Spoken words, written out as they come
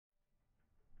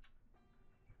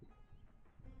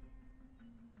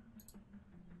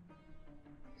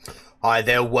Hi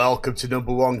there, welcome to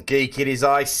Number One Geek. It is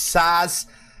I, Saz,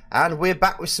 and we're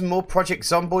back with some more Project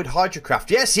Zomboid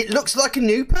Hydrocraft. Yes, it looks like a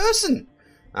new person.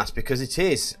 That's because it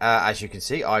is. As you can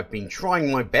see, I've been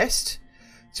trying my best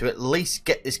to at least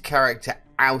get this character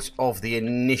out of the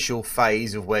initial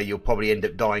phase of where you'll probably end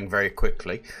up dying very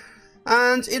quickly.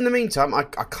 And in the meantime, I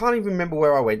can't even remember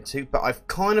where I went to, but I've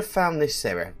kind of found this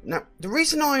area. Now, the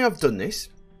reason I have done this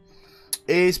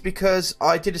is because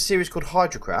I did a series called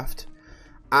Hydrocraft,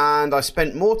 and I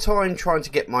spent more time trying to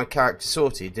get my character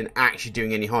sorted than actually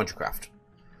doing any Hydrocraft.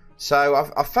 So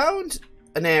I've found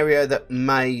an area that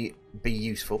may be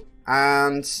useful,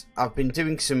 and I've been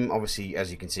doing some, obviously,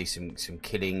 as you can see, some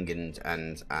killing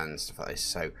and stuff like this.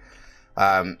 So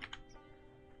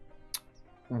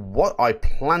what I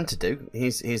plan to do,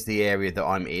 here's the area that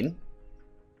I'm in,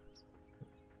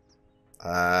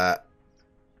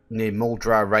 near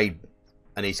Muldrow Raid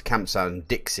and his campsite in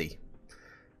Dixie.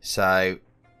 So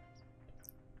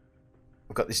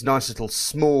I've got this nice little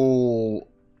small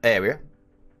area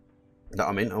that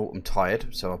I'm in. Oh, I'm tired,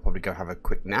 so I'll probably go have a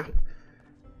quick nap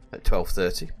at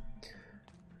 12:30.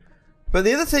 But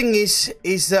the other thing is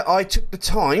that I took the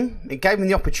time, it gave me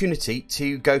the opportunity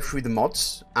to go through the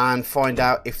mods and find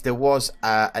out if there was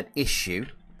an issue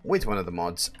with one of the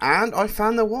mods, and I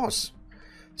found there was.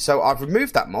 So I've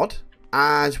removed that mod,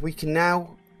 as we can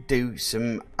now do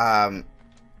some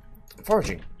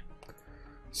foraging.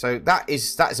 So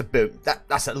that's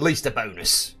at least a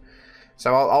bonus.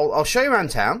 So I'll show you around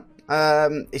town.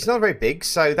 It's not very big,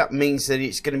 so that means that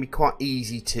it's going to be quite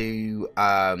easy to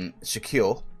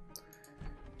secure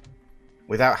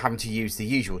without having to use the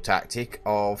usual tactic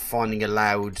of finding a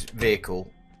loud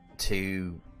vehicle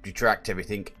to detract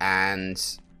everything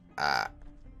and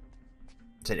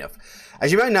turn it off.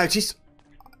 As you may notice,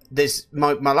 there's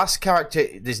my last character.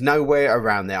 There's nowhere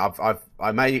around there.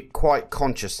 I made it quite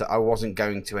conscious that I wasn't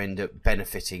going to end up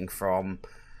benefiting from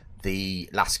the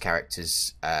last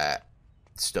character's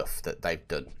stuff that they've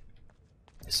done.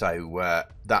 So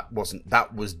that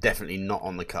was definitely not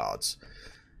on the cards.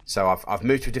 So I've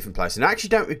moved to a different place, and I actually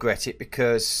don't regret it,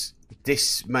 because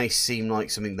this may seem like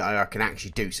something that I can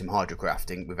actually do some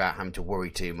hydrocrafting without having to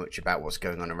worry too much about what's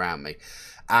going on around me.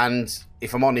 And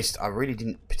if I'm honest, I really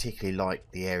didn't particularly like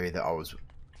the area that I was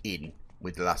in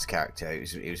with the last character.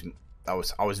 I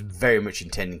was very much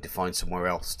intending to find somewhere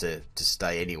else to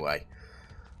stay anyway.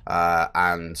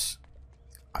 And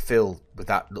I feel with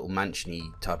that little mansion-y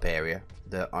type area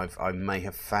that I may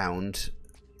have found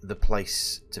the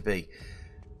place to be.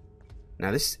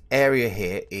 Now this area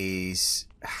here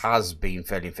has been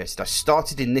fairly infested. I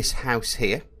started in this house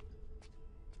here.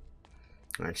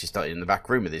 I actually started in the back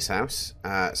room of this house.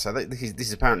 So this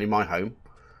is apparently my home.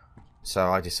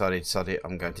 So I decided, sod it,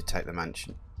 I'm going to take the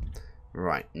mansion.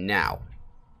 Right, now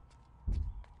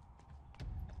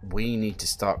we need to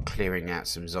start clearing out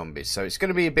some zombies. So it's going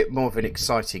to be a bit more of an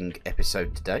exciting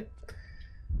episode today,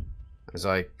 as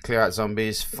I clear out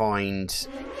zombies, find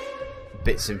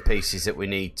bits and pieces that we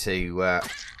need to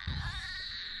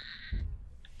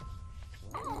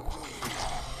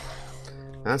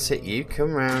that's it, you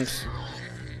come round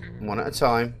one at a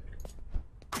time.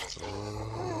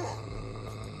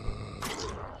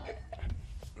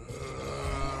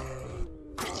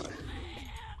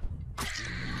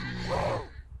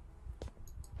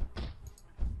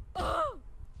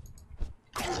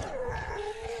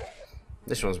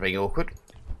 This one's being awkward.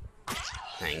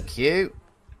 Thank you.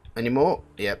 Any more?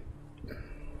 Yep.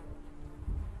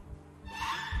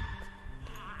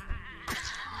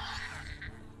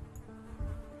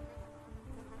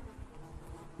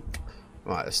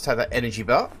 Right, let's take that energy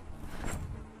bar.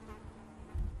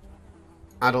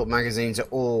 Adult magazines are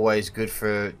always good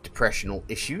for depressional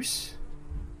issues.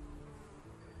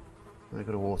 I've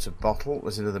got a water bottle.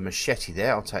 There's another machete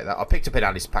there. I'll take that. I picked up an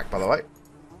Alice pack, by the way,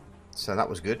 so that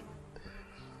was good.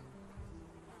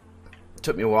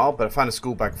 Took me a while, but I found a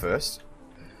school bag first.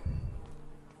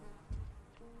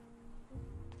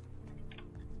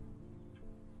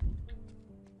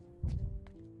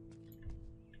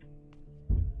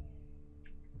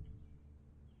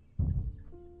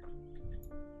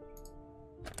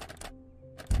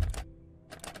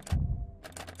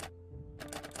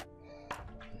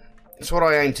 So what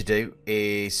I aim to do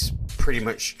is pretty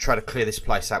much try to clear this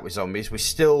place out with zombies. We've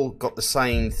still got the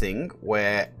same thing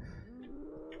where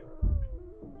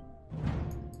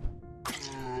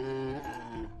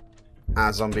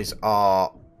our zombies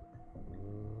are...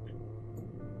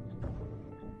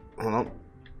 Hold on.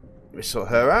 Let me sort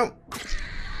her out.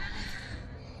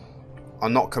 Are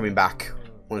not coming back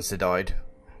once they died.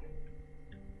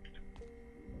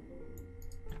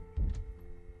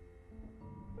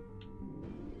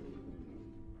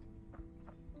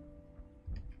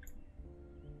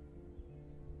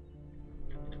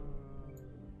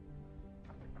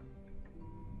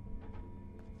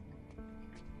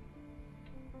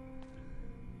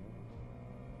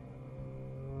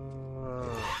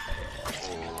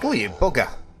 Oh, you bugger.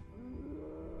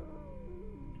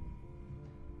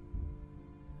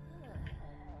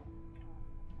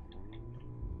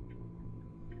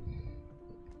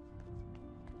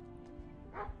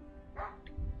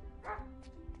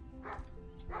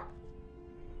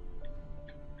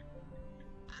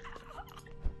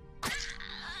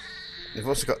 We've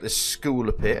also got this school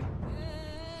up here.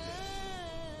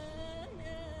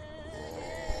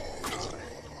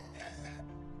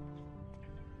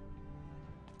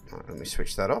 Right, let me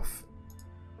switch that off.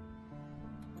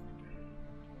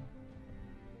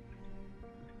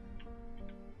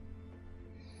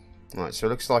 Right, so it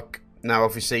looks like now,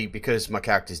 obviously, because my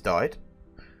character's died,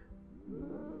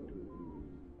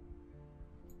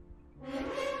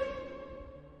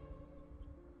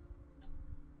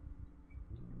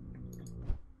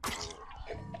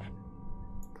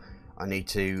 I need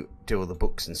to do all the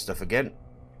books and stuff again.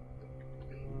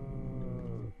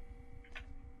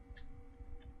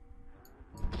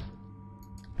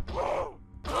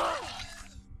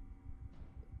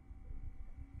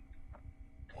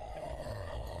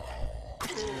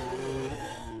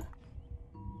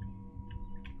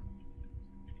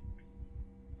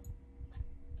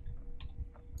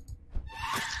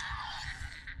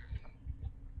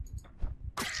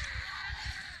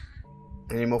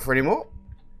 Any more for any more?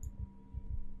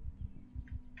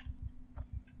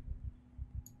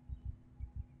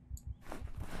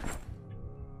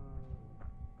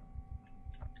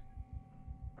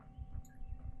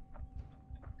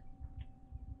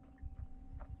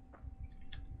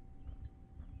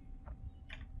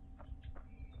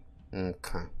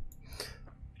 Okay.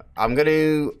 I'm going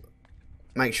to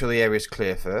make sure the area is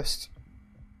clear first.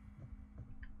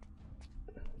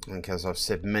 And as I've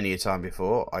said many a time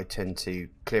before, I tend to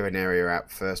clear an area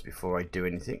out first before I do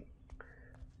anything.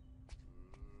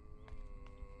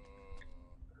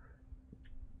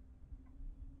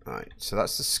 Right, so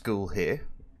that's the school here.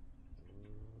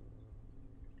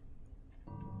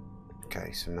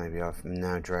 Okay, so maybe I've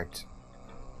now dragged...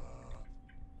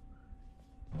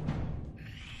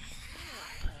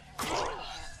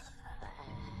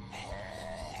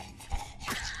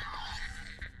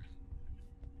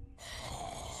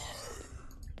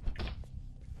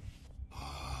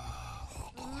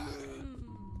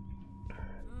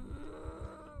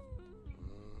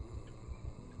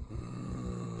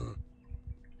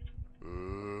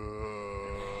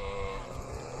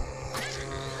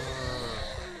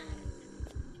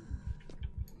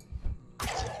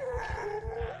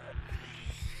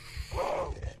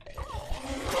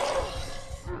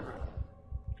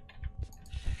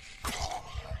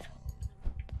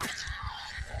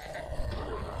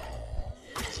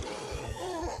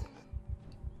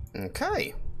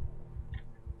 Okay.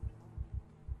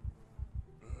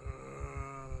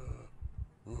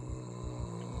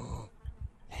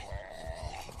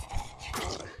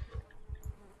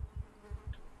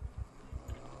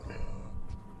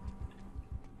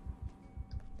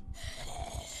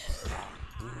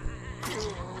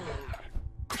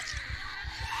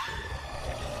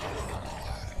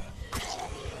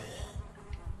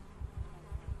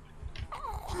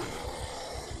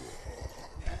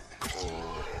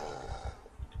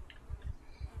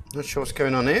 Not sure what's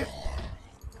going on here.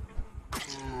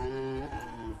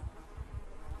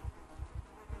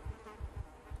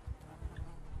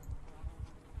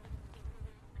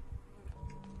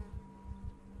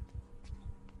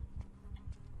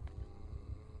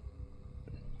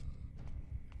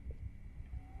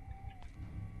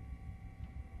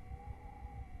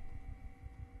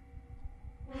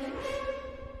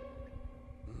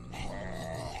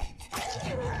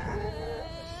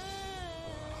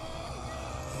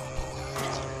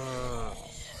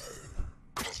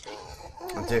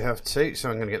 I do have two, so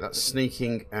I'm going to get that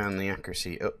sneaking and the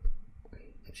accuracy up,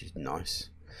 which is nice.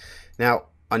 Now,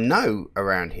 I know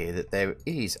around here that there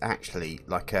is actually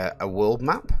like a world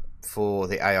map for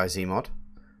the AIZ mod.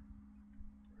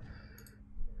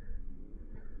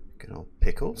 Good old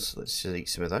pickles. Let's eat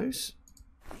some of those.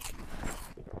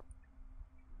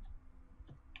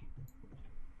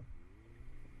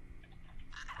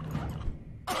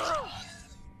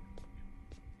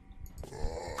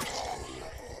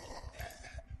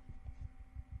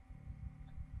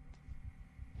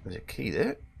 There's a key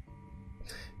there.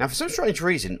 Now, for some strange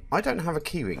reason, I don't have a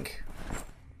keyring.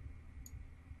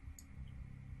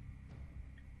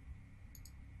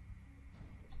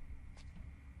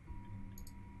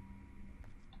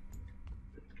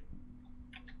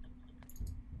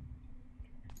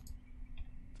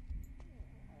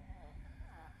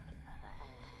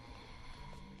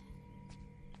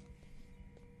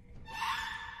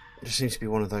 It just seems to be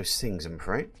one of those things, I'm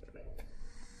afraid.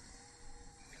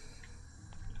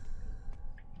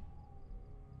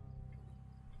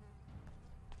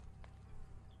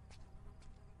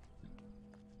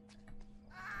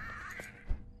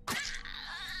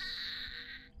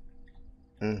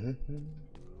 Mm-hmm.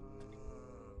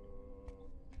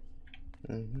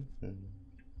 Mm-hmm.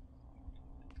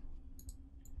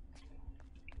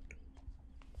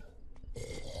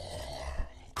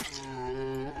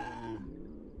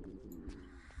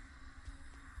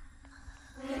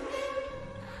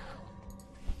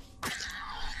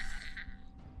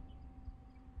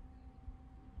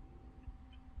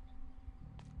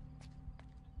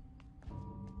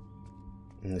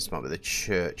 And this might be the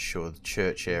church or the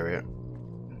church area.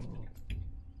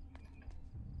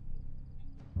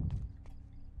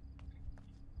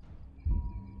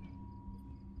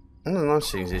 One of the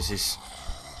nice things is this,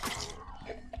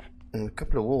 a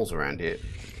couple of walls around here.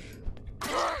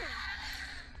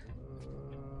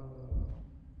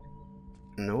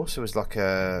 And there also is like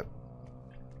a,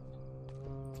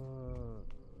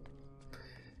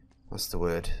 what's the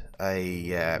word?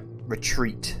 A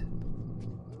retreat.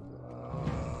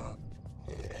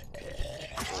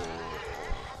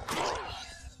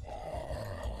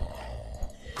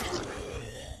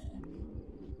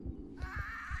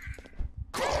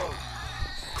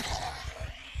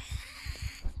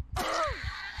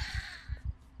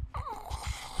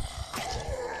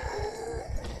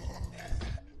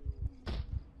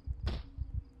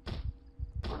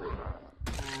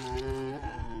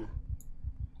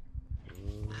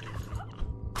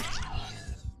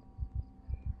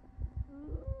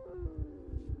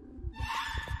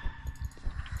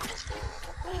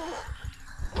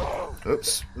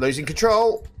 Oops, losing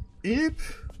control. Yep.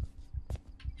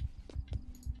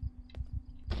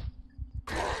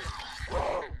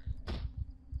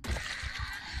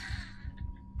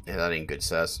 Yeah, that ain't good,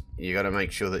 Saz. You gotta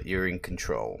make sure that you're in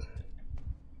control.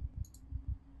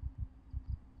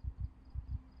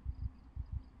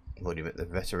 I've already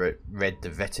read the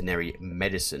veterinary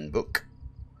medicine book.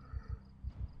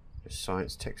 The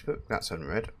science textbook. That's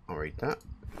unread. I'll read that.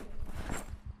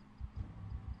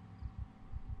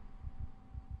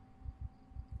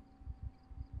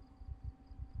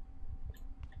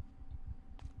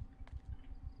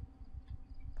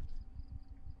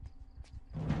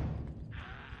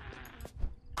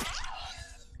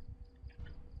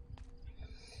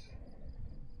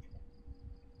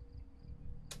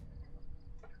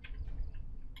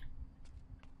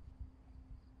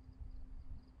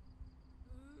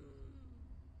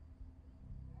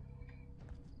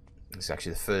 It's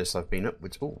actually the first I've been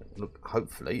upwards. Oh, look,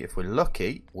 hopefully, if we're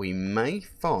lucky, we may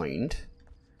find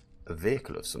a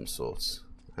vehicle of some sort.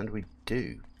 And we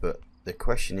do. But the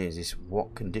question is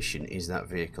what condition is that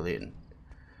vehicle in?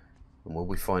 And will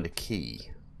we find a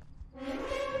key?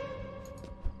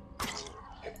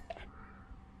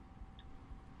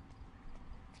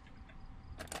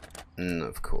 No,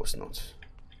 of course not.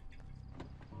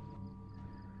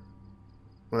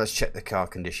 Well, let's check the car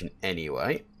condition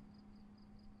anyway.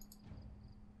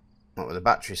 Well, the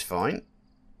battery's fine.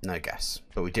 No gas.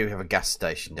 But we do have a gas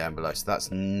station down below, so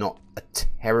that's not a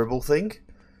terrible thing.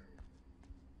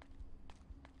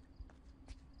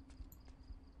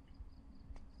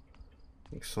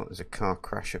 Looks like there's a car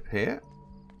crash up here.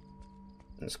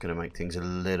 That's going to make things a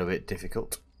little bit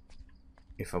difficult,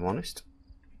 if I'm honest.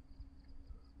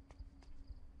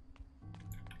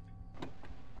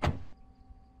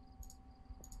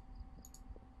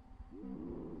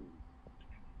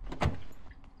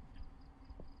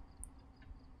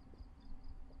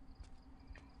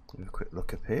 Have a quick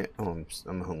look up here. Oh,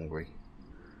 I'm hungry.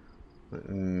 Let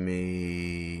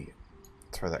me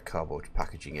throw that cardboard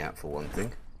packaging out for one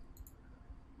thing.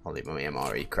 I'll eat my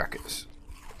MRE crackers.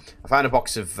 I found a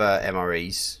box of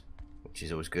MREs, which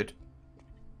is always good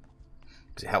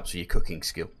because it helps with your cooking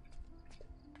skill.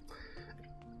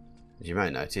 As you may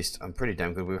have noticed, I'm pretty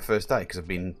damn good with the first day because I've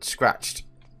been scratched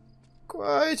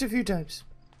quite a few times.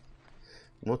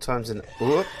 More times than...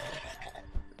 Whoop.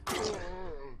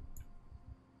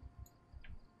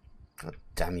 God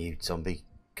damn you, zombie,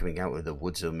 coming out of the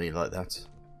woods on me like that.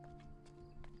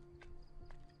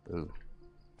 Ooh.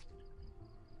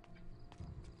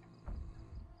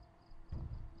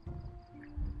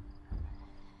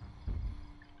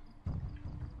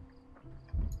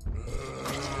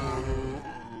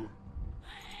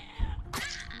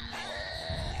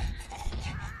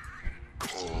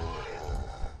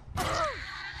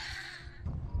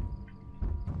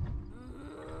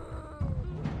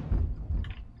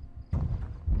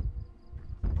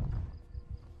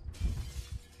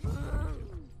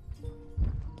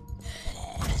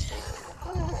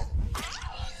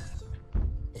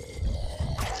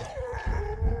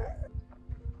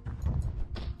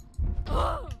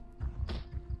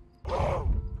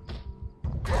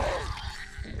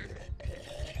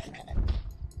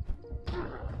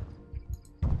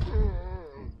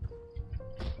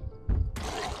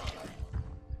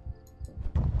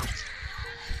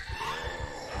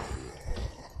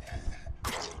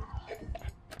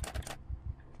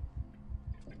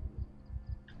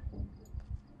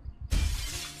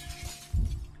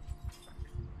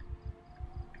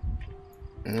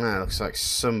 Looks like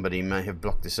somebody may have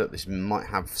blocked this up. This might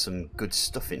have some good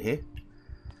stuff in here.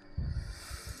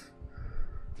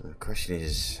 The question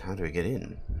is, how do we get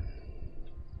in?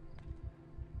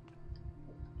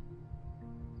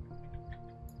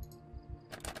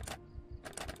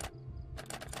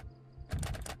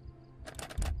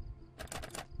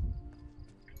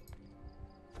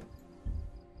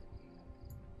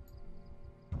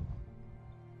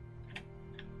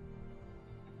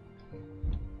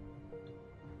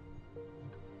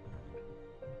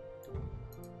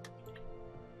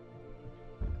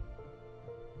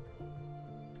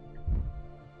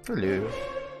 Hello.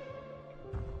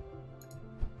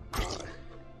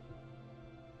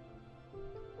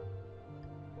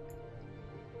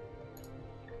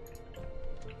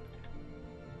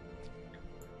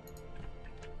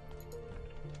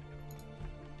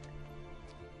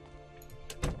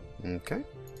 Okay.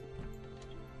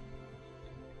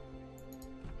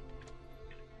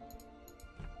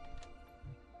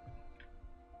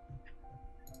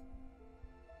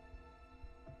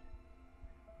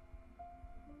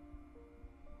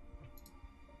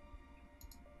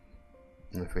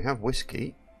 If we have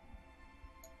whiskey,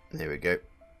 there we go.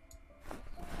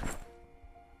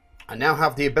 I now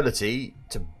have the ability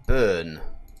to burn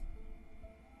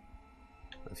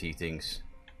a few things.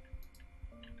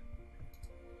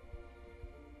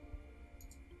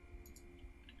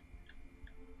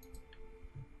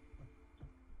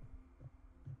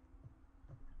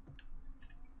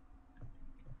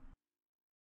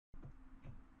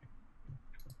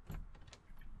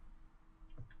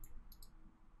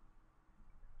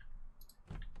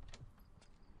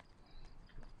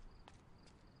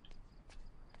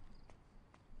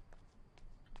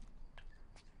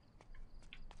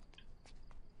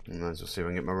 Might as well see if I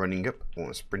can get my running up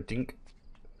or sprinting.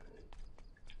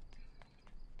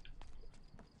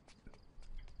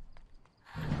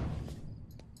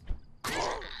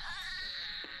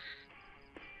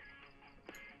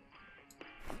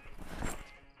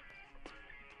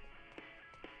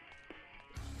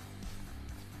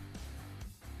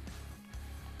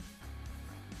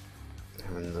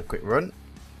 Having another quick run.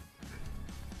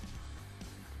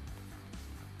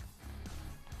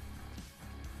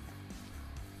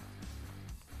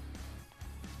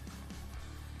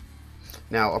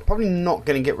 Now, I'm probably not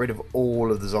going to get rid of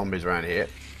all of the zombies around here.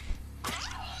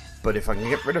 But if I can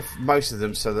get rid of most of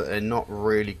them so that they're not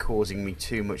really causing me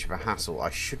too much of a hassle, I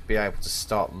should be able to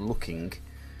start looking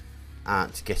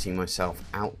at getting myself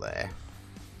out there.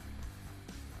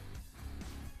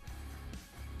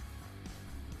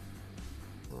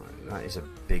 Right, that is a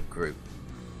big group.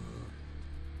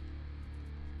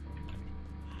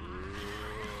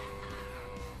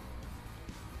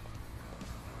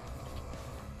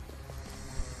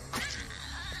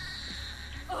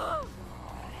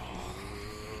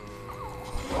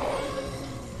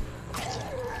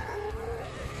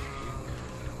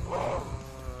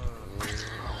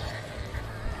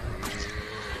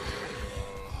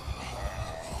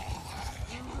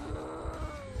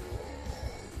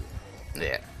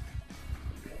 Yeah.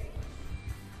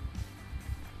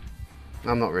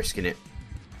 I'm not risking it.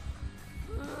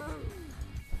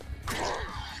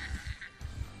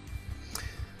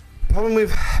 Problem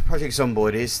with Project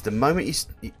Zomboid is the moment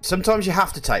sometimes you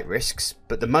have to take risks,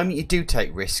 but the moment you do take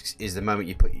risks is the moment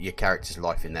you put your character's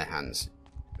life in their hands.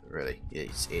 Really,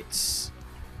 it's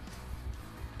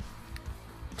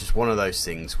just one of those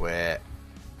things where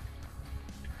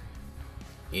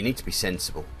you need to be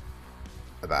sensible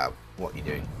about what you're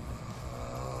doing.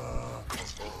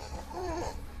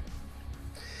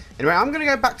 Anyway, I'm going to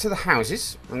go back to the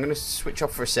houses. I'm going to switch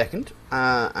off for a second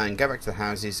and go back to the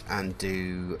houses and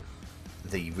do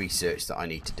the research that I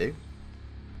need to do.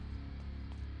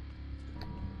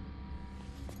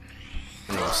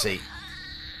 And obviously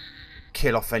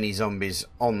kill off any zombies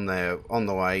on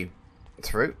the way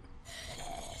through.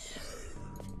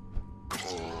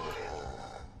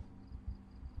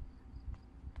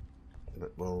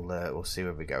 But we'll see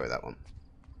where we go with that one.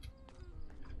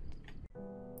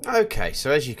 Okay,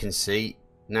 so as you can see,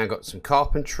 now got some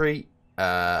carpentry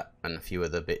and a few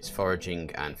other bits, foraging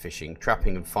and fishing.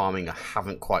 Trapping and farming I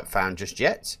haven't quite found just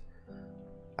yet.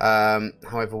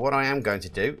 However, what I am going to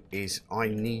do is I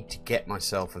need to get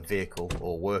myself a vehicle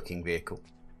or working vehicle.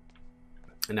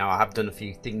 Now, I have done a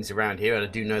few things around here, and I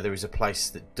do know there is a place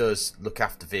that does look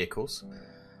after vehicles.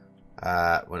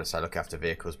 When I say look after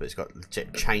vehicles, but it's got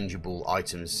changeable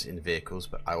items in the vehicles.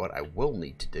 But what I will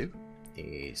need to do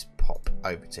is pop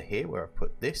over to here where I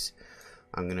put this.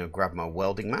 I'm going to grab my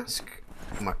welding mask,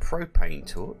 my propane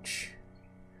torch,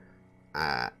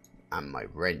 and my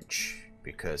wrench,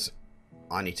 because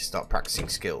I need to start practicing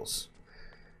skills.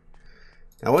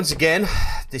 Now, once again,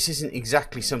 this isn't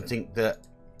exactly something that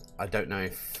I don't know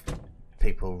if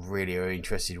people really are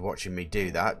interested in watching me do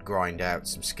that, grind out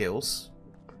some skills.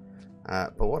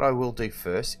 But what I will do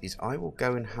first is I will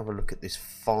go and have a look at this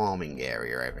farming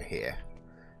area over here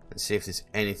and see if there's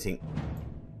anything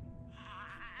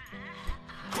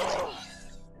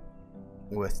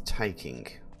worth taking.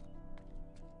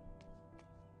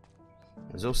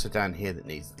 There's also down here that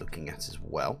needs looking at as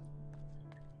well.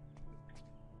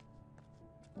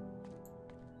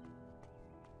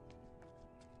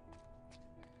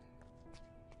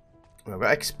 Well, I've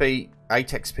got XP, 8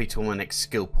 XP to my next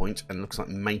skill point, and looks like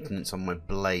maintenance on my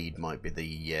blade might be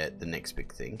the next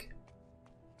big thing.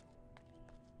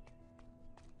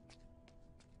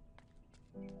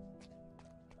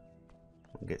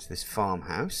 We'll get to this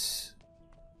farmhouse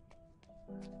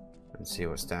and see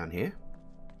what's down here.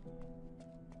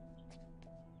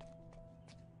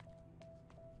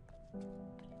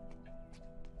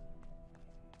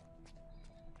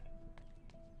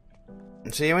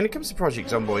 And so yeah, when it comes to Project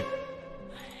Zomboid,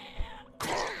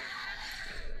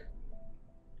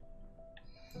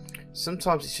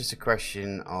 sometimes it's just a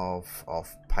question of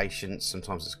patience,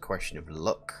 sometimes it's a question of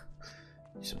luck,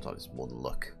 sometimes it's more than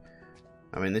luck.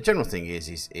 I mean, the general thing is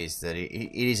that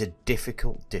it is a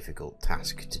difficult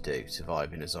task to do,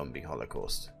 surviving a zombie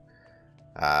holocaust.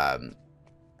 And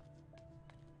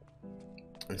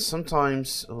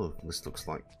sometimes, oh, this looks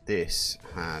like this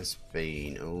has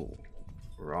been, oh,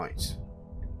 right.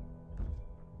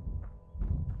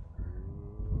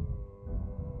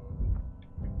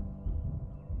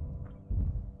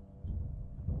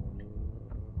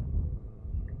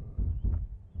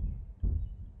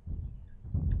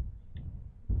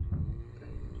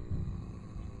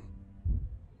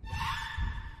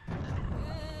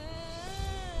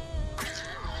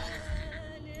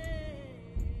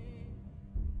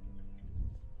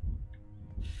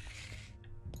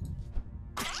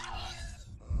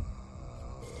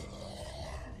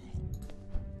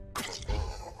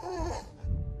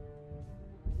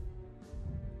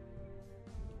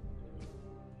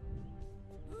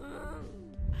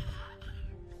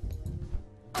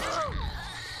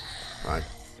 Right.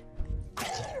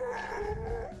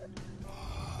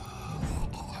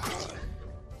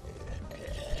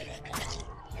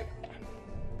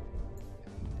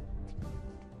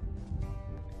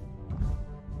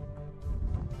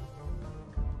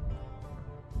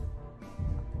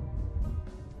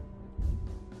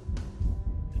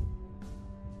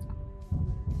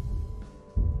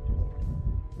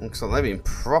 Looks like they've been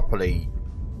properly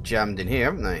jammed in here,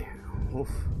 haven't they? Oof.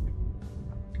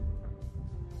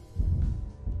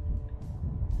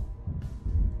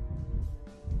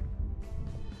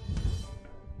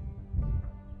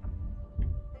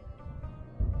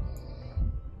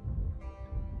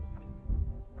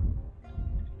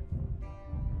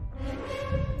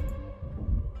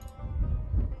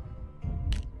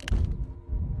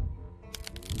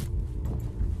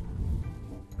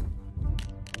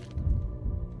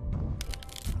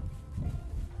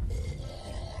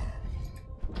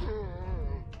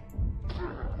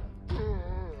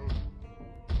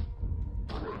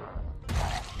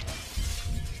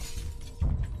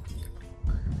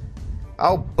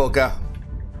 Oh, bugger.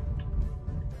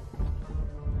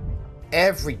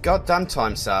 Every goddamn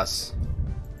time, Saz.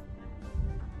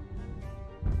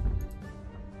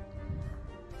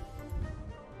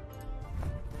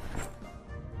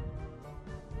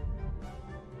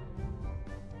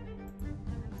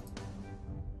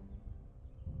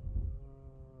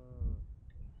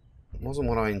 Wasn't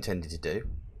what I intended to do.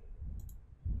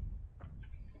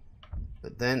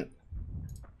 But then...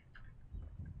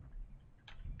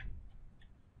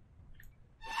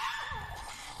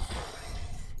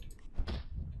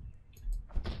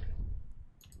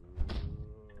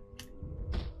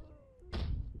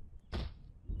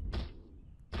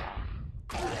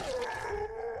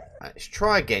 let's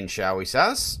try again, shall we,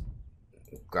 Saz?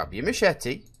 Grab your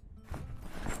machete.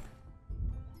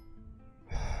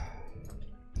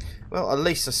 Well, at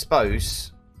least I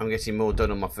suppose I'm getting more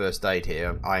done on my first aid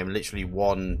here. I am literally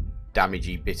one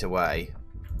damagey bit away.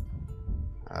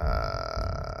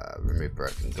 Remove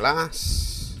broken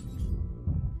glass.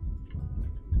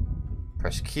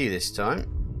 Press Q this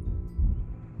time.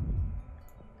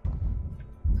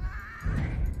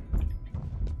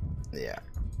 Yeah.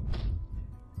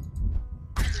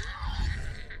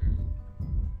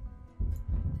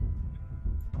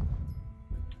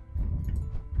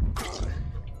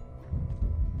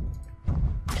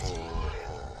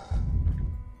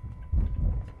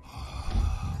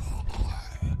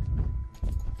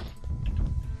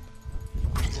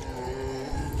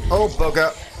 Oh,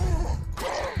 bugger.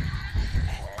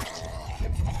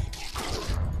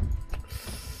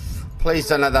 Please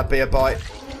don't let that be a bite.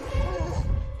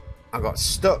 I got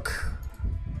stuck.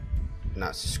 And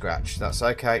that's a scratch. That's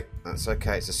okay. That's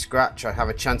okay. It's a scratch. I have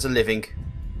a chance of living.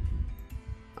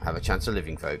 I have a chance of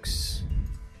living, folks.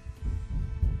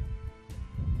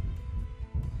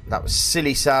 That was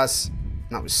silly, Saz.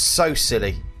 That was so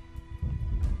silly.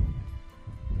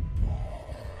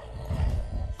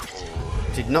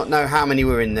 Did not know how many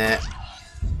were in there.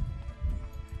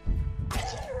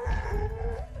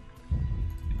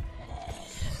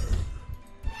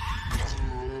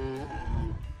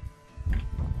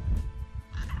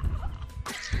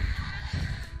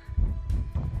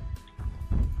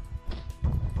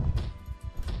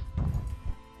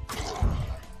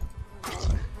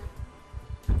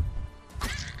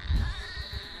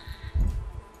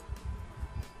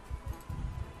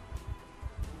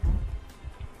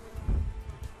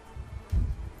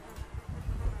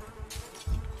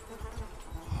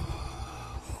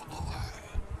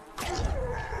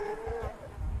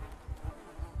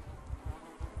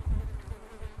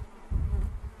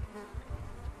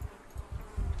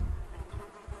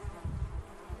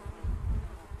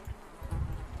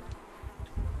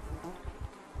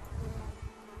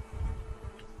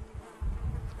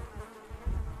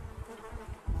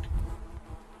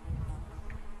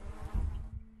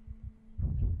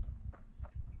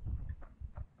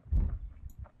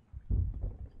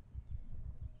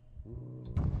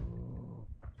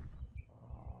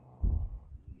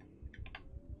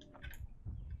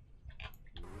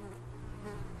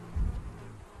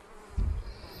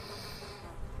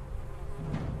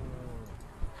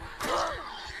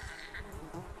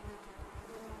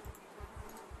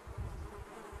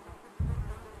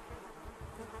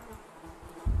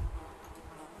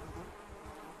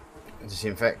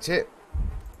 Disinfect it.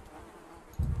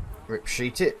 Rip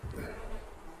sheet it.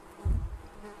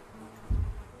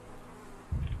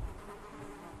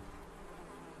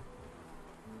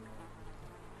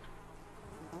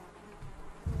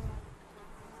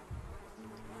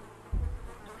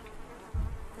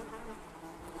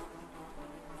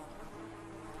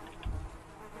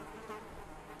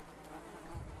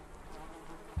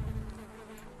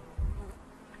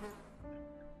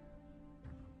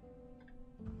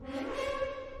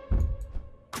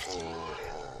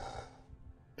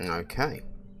 Okay.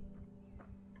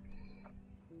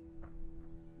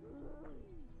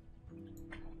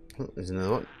 Oh, there's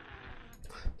another one.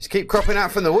 Just keep cropping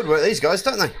out from the woodwork, these guys,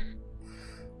 don't they?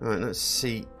 Alright, let's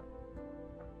see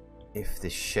if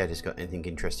this shed has got anything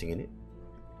interesting in it.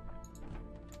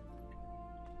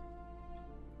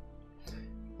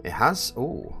 It has.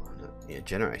 Oh, yeah,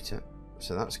 generator.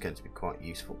 So that's going to be quite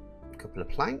useful. A couple of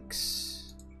planks.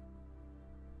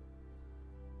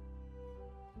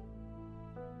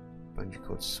 Bungee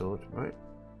cord sword, right?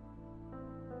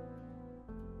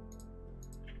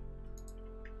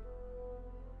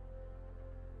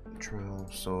 Trowel,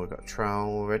 so we've got a trowel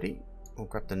already. We'll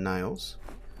grab the nails.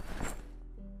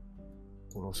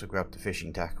 We'll also grab the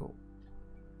fishing tackle.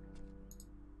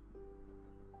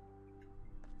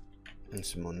 And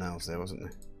some more nails there, wasn't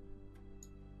there?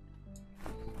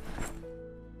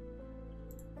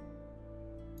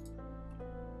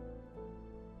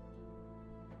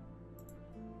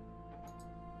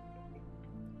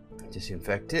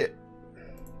 Disinfect it.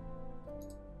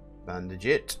 Bandage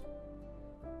it.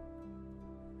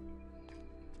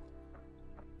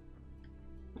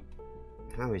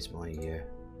 How is my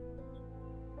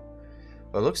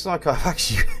well, it looks like I've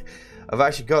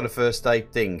actually got a first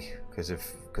aid thing because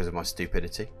of my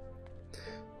stupidity.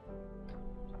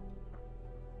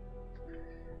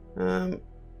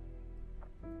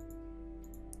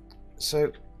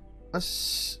 So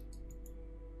let's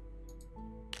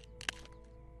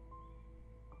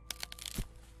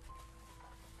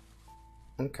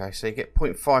okay, so you get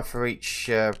 0.5 for each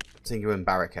thing you're in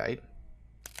barricade.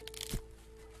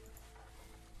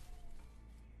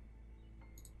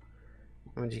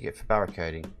 How much do you get for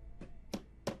barricading?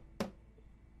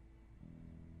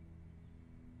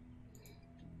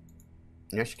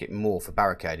 You actually get more for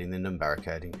barricading than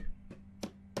unbarricading.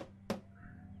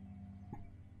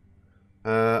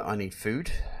 I need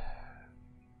food.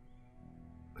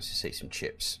 Let's just eat some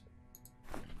chips.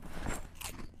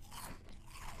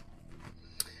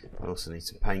 I also need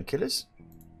some painkillers.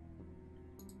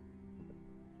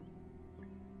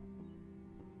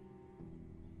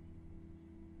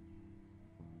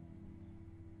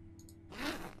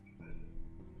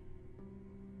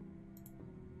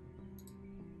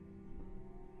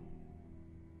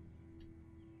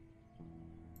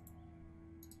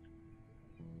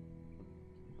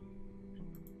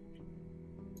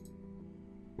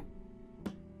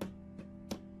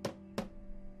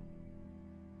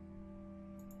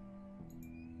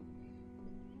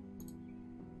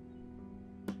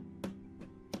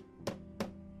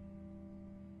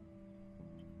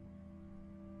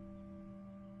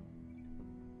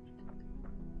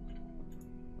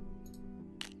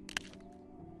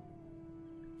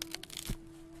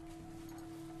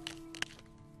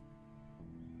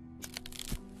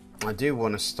 I do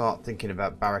want to start thinking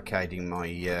about barricading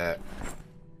my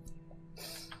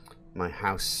my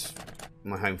house,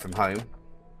 my home from home.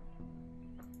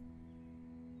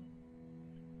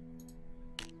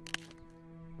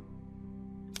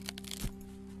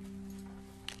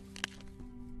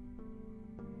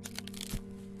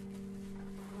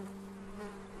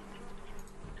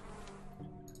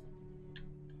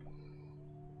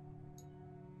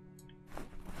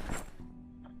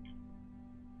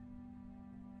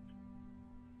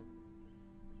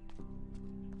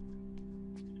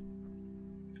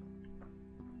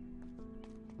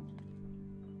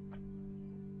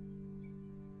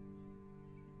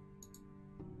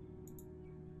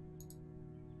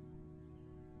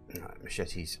 Right,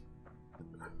 machetes.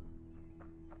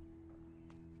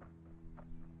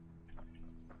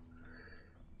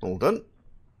 All done.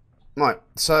 Right,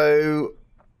 so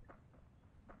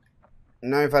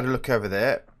now I've had a look over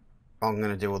there, I'm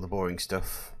going to do all the boring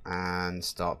stuff and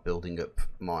start building up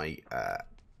my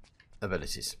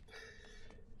abilities.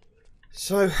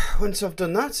 So once I've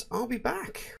done that, I'll be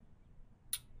back.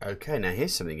 Okay, now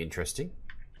here's something interesting.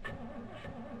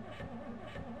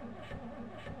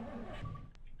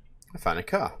 I found a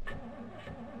car.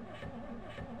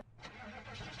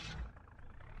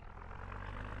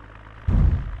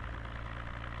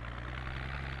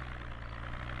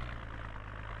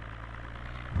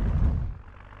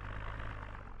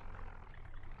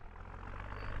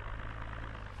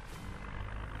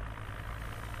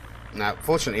 Now,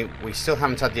 fortunately, we still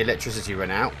haven't had the electricity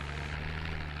run out.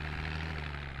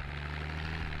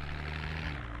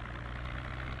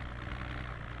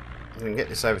 I'm going to get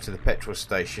this over to the petrol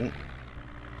station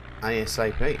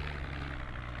ASAP.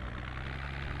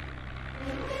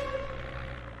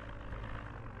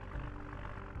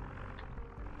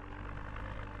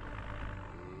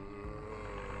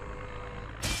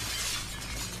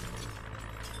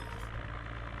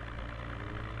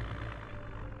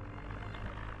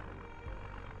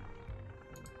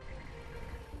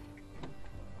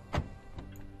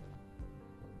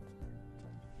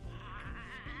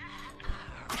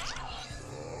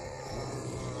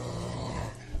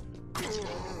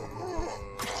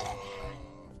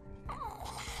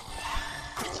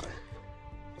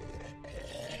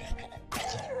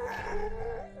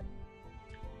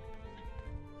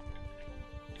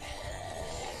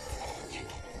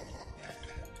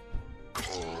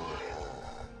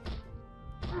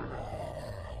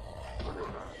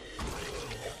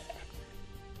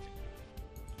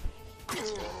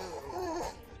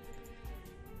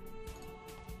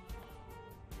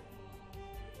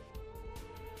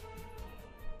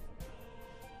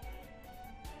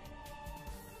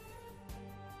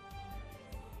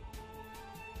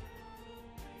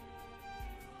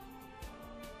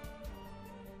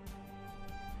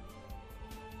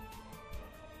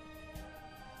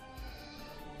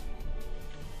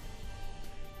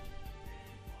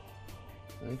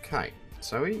 Okay,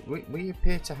 so we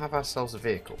appear to have ourselves a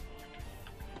vehicle.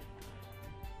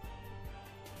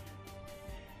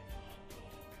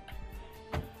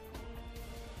 Okay,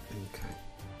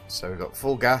 so we've got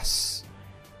full gas.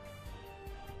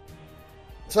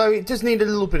 So it does need a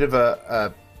little bit of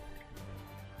a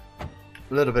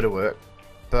little bit of work,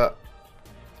 but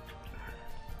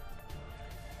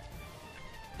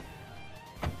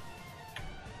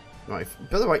right.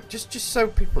 By the way, just so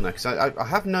people know, because I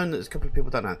have known that there's a couple of people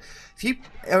don't know. If you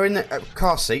are in the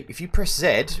car seat, if you press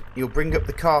Z, you'll bring up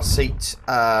the car seat.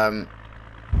 The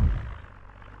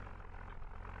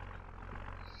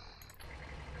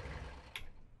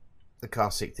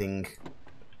car seat thing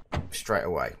straight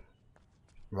away,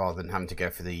 rather than having to go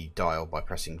for the dial by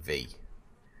pressing V.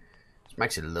 Which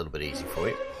makes it a little bit easy for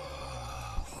you.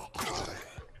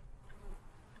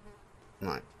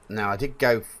 Right, now I did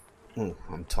go. Oh,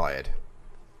 I'm tired.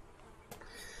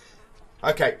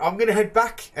 Okay, I'm going to head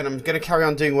back and I'm going to carry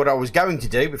on doing what I was going to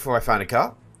do before I found a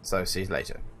car. So, see you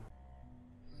later.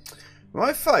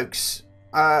 Right, folks,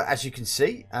 as you can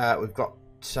see, we've got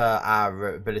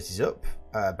our abilities up.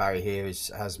 Barry here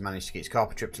has managed to get his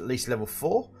carpentry up to at least level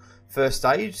 4. First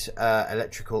aid,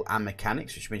 electrical and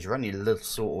mechanics, which means you're only a little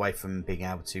sort away from being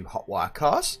able to hotwire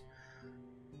cars.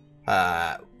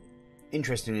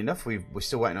 Interestingly enough, we're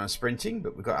still waiting on sprinting,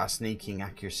 but we've got our sneaking,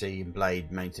 accuracy, and blade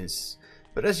maintenance.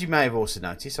 But as you may have also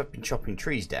noticed, I've been chopping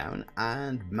trees down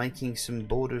and making some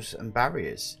borders and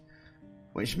barriers,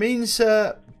 which means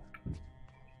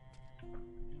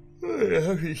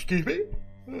excuse me,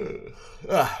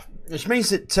 which means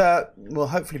that we'll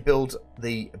hopefully build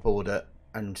the border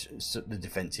and the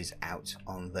defences out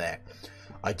on there.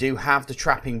 I do have the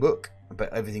trapping book,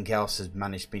 but everything else has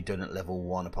managed to be done at level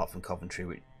 1, apart from Coventry,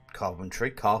 which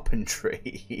carpentry, Coventry,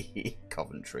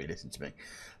 listen to me,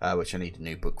 which I need a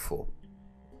new book for.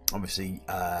 Obviously,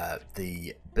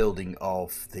 the building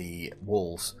of the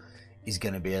walls is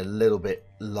going to be a little bit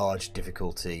large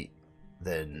difficulty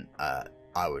than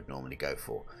I would normally go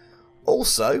for.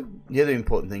 Also, the other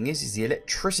important thing is the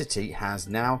electricity has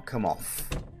now come off.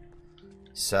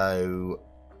 So,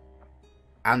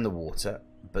 and the water.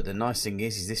 But the nice thing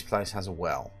is this place has a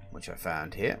well, which I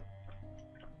found here.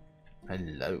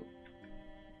 Hello.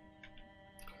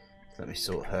 Let me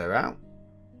sort her out.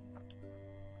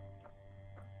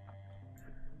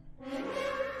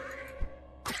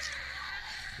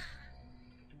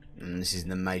 And this is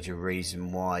the major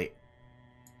reason why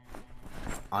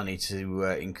I need to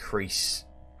increase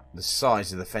the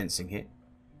size of the fencing here,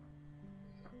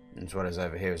 as well as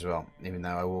over here as well, even though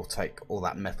I will take all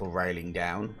that metal railing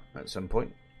down at some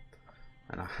point.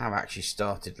 And I have actually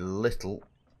started a little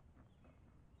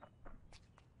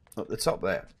up the top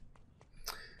there.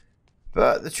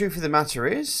 But the truth of the matter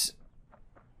is,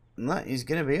 that is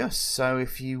going to be us. So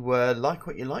if you like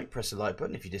what you like, press the like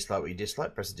button. If you dislike what you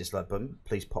dislike, press the dislike button.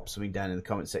 Please pop something down in the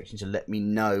comment section to let me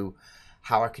know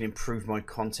how I can improve my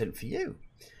content for you.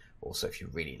 Also, if you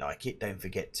really like it, don't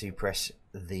forget to press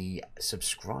the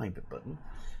subscribe button.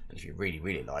 And if you really,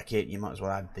 really like it, you might as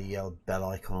well add the bell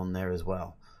icon on there as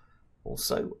well.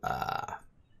 Also,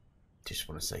 just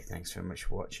want to say thanks very much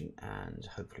for watching, and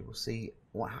hopefully we'll see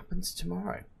what happens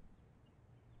tomorrow.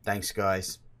 Thanks,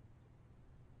 guys.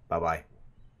 Bye-bye.